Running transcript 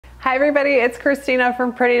Hi everybody, it's Christina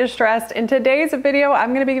from Pretty Distressed. In today's video,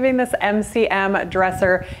 I'm gonna be giving this MCM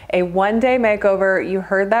dresser a one-day makeover. You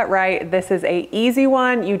heard that right. This is an easy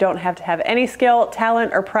one. You don't have to have any skill,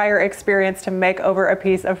 talent, or prior experience to make over a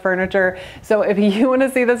piece of furniture. So if you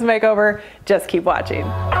wanna see this makeover, just keep watching.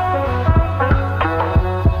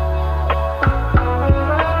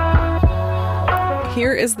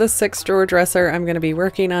 Here is the 6-drawer dresser I'm going to be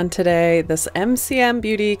working on today. This MCM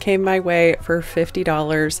beauty came my way for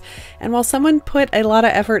 $50. And while someone put a lot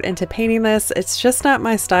of effort into painting this, it's just not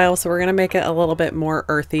my style, so we're going to make it a little bit more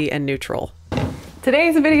earthy and neutral.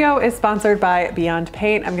 Today's video is sponsored by Beyond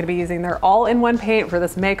Paint. I'm going to be using their all-in-one paint for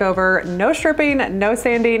this makeover. No stripping, no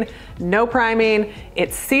sanding, no priming.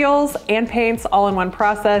 It seals and paints all in one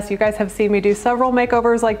process. You guys have seen me do several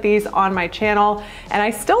makeovers like these on my channel, and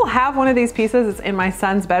I still have one of these pieces. It's in my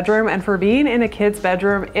son's bedroom, and for being in a kid's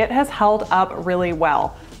bedroom, it has held up really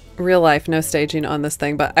well. Real life, no staging on this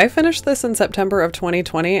thing, but I finished this in September of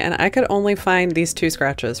 2020, and I could only find these 2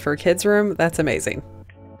 scratches. For a kid's room, that's amazing.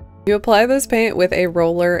 You apply this paint with a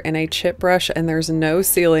roller and a chip brush, and there's no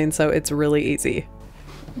sealing, so it's really easy.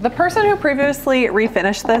 The person who previously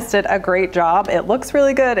refinished this did a great job. It looks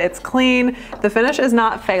really good, it's clean, the finish is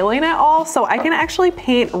not failing at all, so I can actually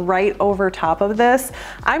paint right over top of this.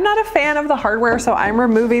 I'm not a fan of the hardware, so I'm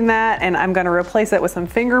removing that and I'm gonna replace it with some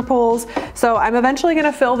finger pulls. So I'm eventually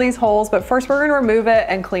gonna fill these holes, but first we're gonna remove it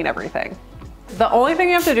and clean everything. The only thing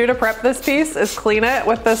you have to do to prep this piece is clean it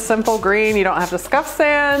with this simple green. You don't have to scuff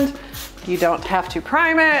sand. You don't have to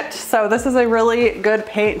prime it. So this is a really good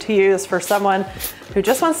paint to use for someone who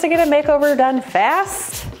just wants to get a makeover done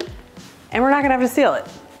fast, and we're not gonna have to seal it.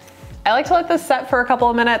 I like to let this set for a couple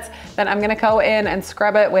of minutes, then I'm gonna go in and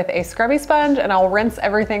scrub it with a scrubby sponge, and I'll rinse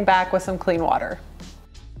everything back with some clean water.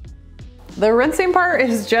 The rinsing part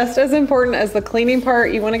is just as important as the cleaning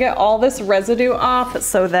part. You want to get all this residue off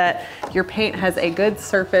so that your paint has a good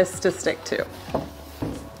surface to stick to.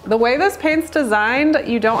 The way this paint's designed,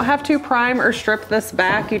 you don't have to prime or strip this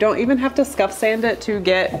back. You don't even have to scuff sand it to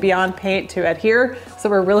get Beyond Paint to adhere. So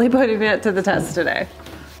we're really putting it to the test today.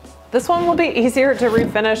 This one will be easier to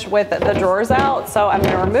refinish with the drawers out, so I'm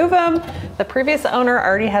gonna remove them. The previous owner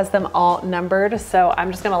already has them all numbered, so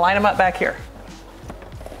I'm just gonna line them up back here.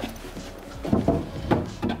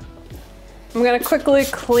 I'm gonna quickly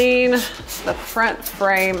clean the front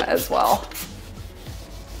frame as well.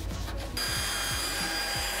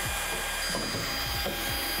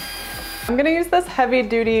 I'm gonna use this heavy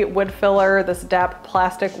duty wood filler, this DAP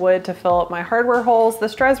plastic wood, to fill up my hardware holes.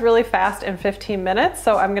 This dries really fast in 15 minutes,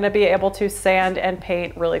 so I'm gonna be able to sand and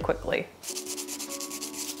paint really quickly.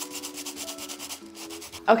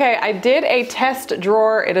 Okay, I did a test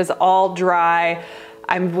drawer. It is all dry.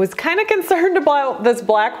 I was kind of concerned about this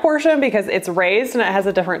black portion because it's raised and it has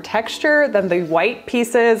a different texture than the white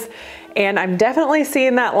pieces. And I'm definitely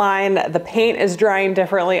seeing that line. The paint is drying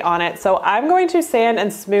differently on it. So I'm going to sand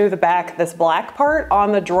and smooth back this black part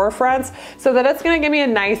on the drawer fronts so that it's gonna give me a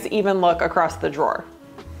nice even look across the drawer.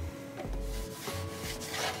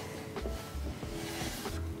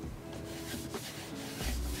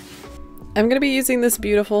 I'm going to be using this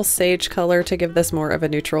beautiful sage color to give this more of a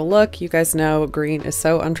neutral look. You guys know green is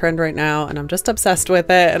so on trend right now, and I'm just obsessed with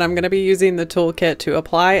it. And I'm going to be using the toolkit to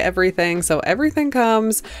apply everything so everything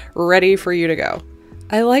comes ready for you to go.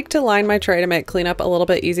 I like to line my tray to make cleanup a little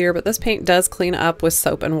bit easier, but this paint does clean up with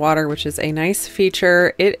soap and water, which is a nice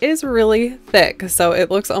feature. It is really thick, so it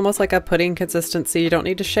looks almost like a pudding consistency. You don't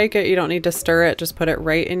need to shake it, you don't need to stir it, just put it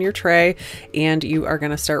right in your tray and you are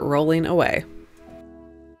going to start rolling away.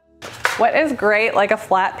 What is great, like a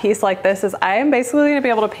flat piece like this, is I am basically gonna be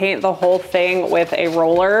able to paint the whole thing with a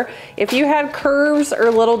roller. If you had curves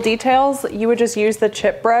or little details, you would just use the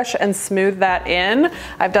chip brush and smooth that in.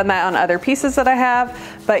 I've done that on other pieces that I have,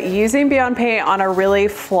 but using Beyond Paint on a really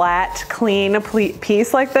flat, clean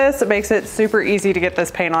piece like this, it makes it super easy to get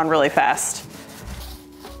this paint on really fast.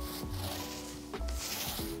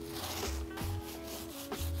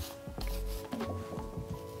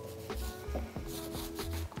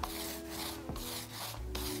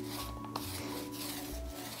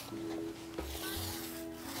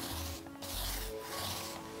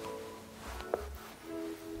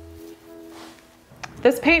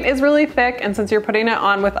 This paint is really thick, and since you're putting it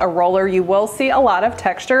on with a roller, you will see a lot of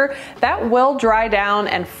texture. That will dry down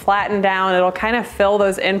and flatten down. It'll kind of fill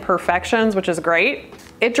those imperfections, which is great.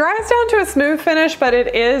 It dries down to a smooth finish, but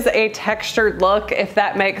it is a textured look, if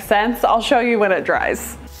that makes sense. I'll show you when it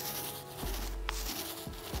dries.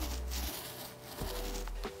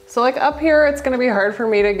 So like up here, it's gonna be hard for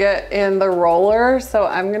me to get in the roller. So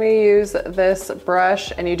I'm gonna use this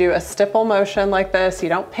brush, and you do a stipple motion like this. You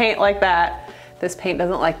don't paint like that. this paint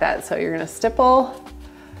doesn't like that. So you're gonna stipple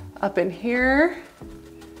up in here,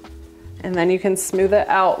 and then you can smooth it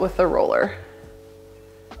out with the roller.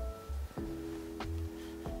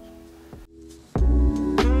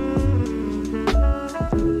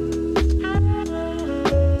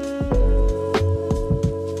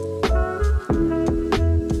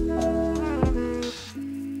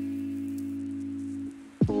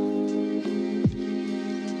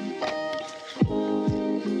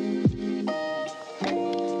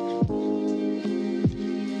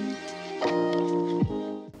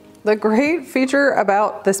 The great feature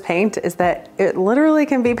about this paint is that it literally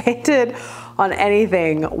can be painted on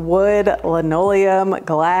anything: wood, linoleum,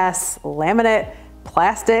 glass, laminate,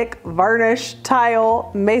 plastic, varnish, tile,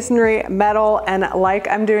 masonry, metal, and like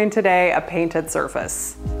I'm doing today, a painted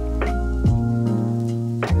surface.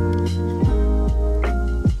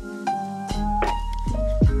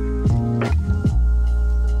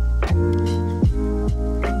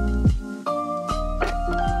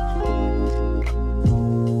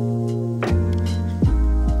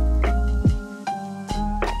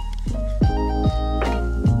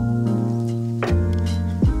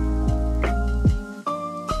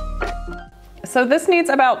 So this needs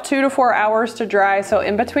about 2 to 4 hours to dry. So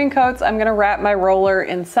in between coats, I'm gonna wrap my roller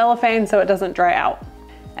in cellophane so it doesn't dry out.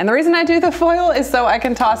 And the reason I do the foil is so I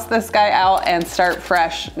can toss this guy out and start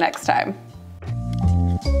fresh next time.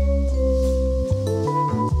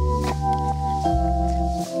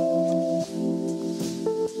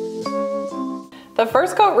 The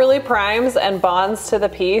first coat really primes and bonds to the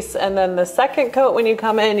piece, and then the second coat, when you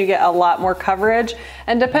come in, you get a lot more coverage.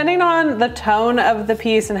 And depending on the tone of the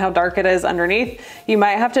piece and how dark it is underneath, you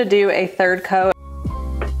might have to do a third coat.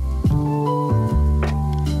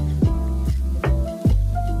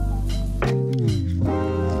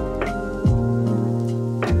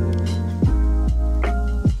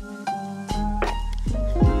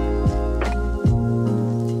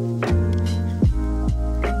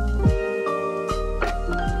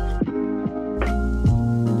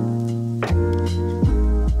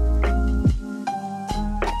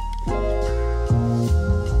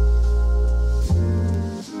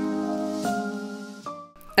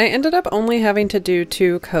 I ended up only having to do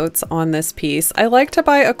 2 coats on this piece. I like to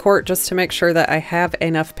buy a quart just to make sure that I have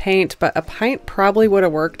enough paint, but a pint probably would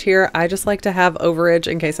have worked here. I just like to have overage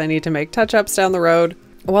in case I need to make touch-ups down the road.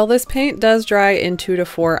 While this paint does dry in 2 to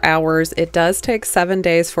 4 hours, it does take 7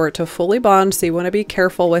 days for it to fully bond, so you want to be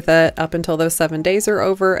careful with it up until those 7 days are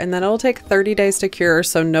over, and then it'll take 30 days to cure,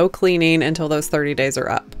 so no cleaning until those 30 days are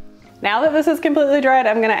up. Now that this is completely dried,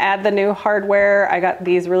 I'm gonna add the new hardware. I got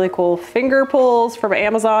these really cool finger pulls from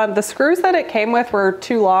Amazon. The screws that it came with were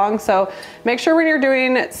too long, so make sure when you're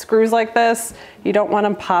doing screws like this, you don't want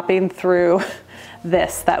them popping through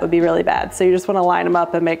this. That would be really bad. So you just wanna line them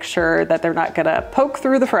up and make sure that they're not gonna poke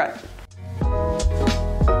through the front.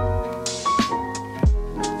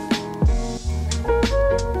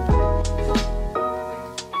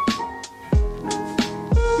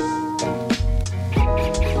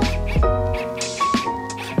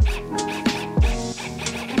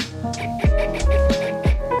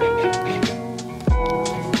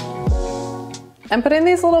 I'm putting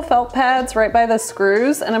these little felt pads right by the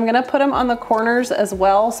screws, and I'm gonna put them on the corners as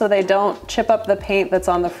well so they don't chip up the paint that's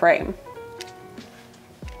on the frame.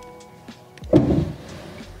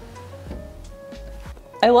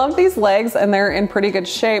 I love these legs and they're in pretty good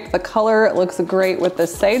shape. The color looks great with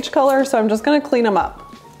this sage color, so I'm just gonna clean them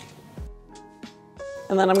up.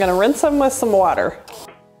 And then I'm gonna rinse them with some water.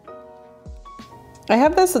 I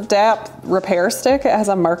have this DAP repair stick. It has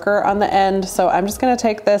a marker on the end, so I'm just gonna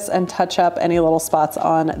take this and touch up any little spots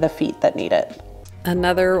on the feet that need it.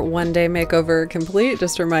 Another one-day makeover complete.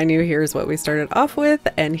 Just to remind you, here's what we started off with,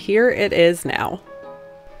 and here it is now.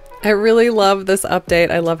 I really love this update.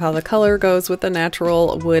 I love how the color goes with the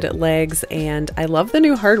natural wood legs, and I love the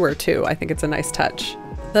new hardware too. I think it's a nice touch.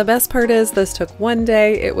 The best part is this took one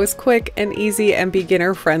day. It was quick and easy and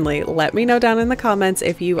beginner friendly. Let me know down in the comments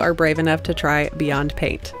if you are brave enough to try Beyond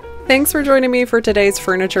Paint. Thanks for joining me for today's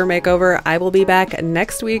furniture makeover. I will be back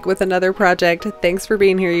next week with another project. Thanks for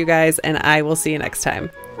being here, you guys, and I will see you next time.